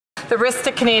The risk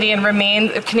to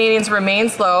Canadians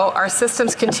remains low. Our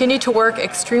systems continue to work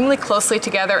extremely closely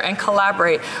together and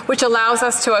collaborate, which allows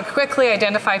us to quickly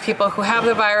identify people who have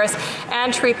the virus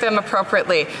and treat them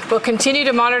appropriately. We'll continue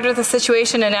to monitor the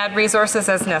situation and add resources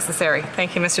as necessary.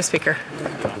 Thank you, Mr. Speaker.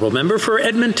 Well, member for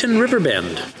Edmonton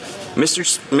Riverbend.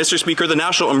 Mr. Speaker, the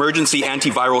National Emergency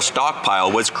Antiviral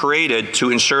Stockpile was created to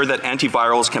ensure that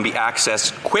antivirals can be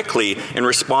accessed quickly in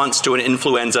response to an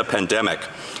influenza pandemic.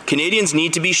 Canadians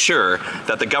need to be sure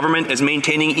that the government is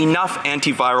maintaining enough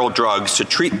antiviral drugs to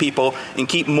treat people and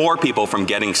keep more people from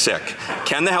getting sick.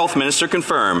 Can the Health Minister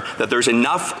confirm that there's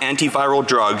enough antiviral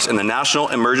drugs in the National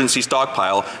Emergency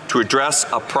Stockpile to address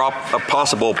a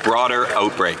possible broader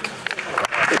outbreak?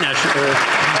 Health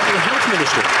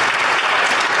Minister.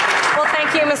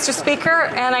 Thank you, Mr. Speaker,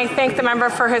 and I thank the member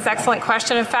for his excellent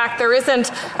question. In fact, there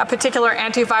isn't a particular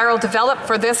antiviral developed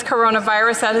for this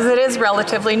coronavirus as it is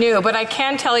relatively new, but I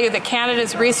can tell you that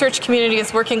Canada's research community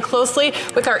is working closely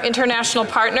with our international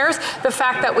partners. The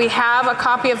fact that we have a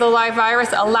copy of the live virus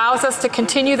allows us to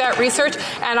continue that research,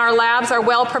 and our labs are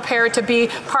well prepared to be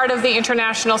part of the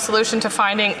international solution to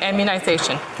finding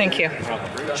immunization. Thank you.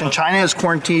 China has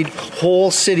quarantined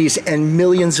whole cities and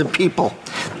millions of people.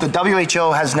 The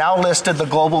WHO has now listed the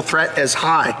global threat as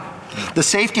high. The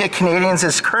safety of Canadians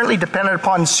is currently dependent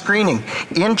upon screening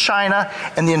in China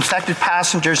and the infected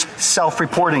passengers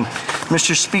self-reporting.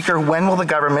 Mr. Speaker, when will the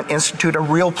government institute a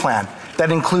real plan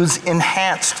that includes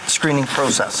enhanced screening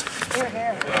process?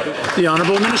 The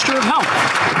Honourable Minister of Health.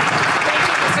 Thank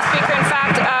you, Mr. Speaker. In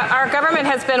fact, our government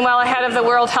has been well ahead of the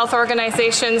World Health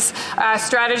Organization's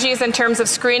strategies in terms of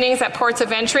screenings at ports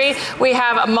of entry. We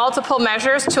have multiple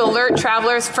measures to alert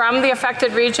travelers from the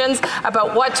affected regions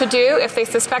about what to do if they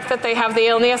suspect that they have the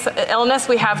illness.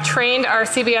 We have trained our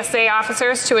CBSA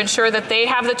officers to ensure that they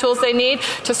have the tools they need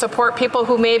to support people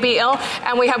who may be ill,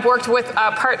 and we have worked with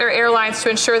partner airlines to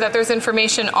ensure that there's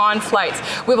information on flights.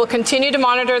 We will continue to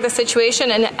monitor the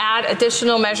situation and add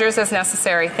additional measures as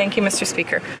necessary. Thank you, Mr.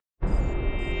 Speaker.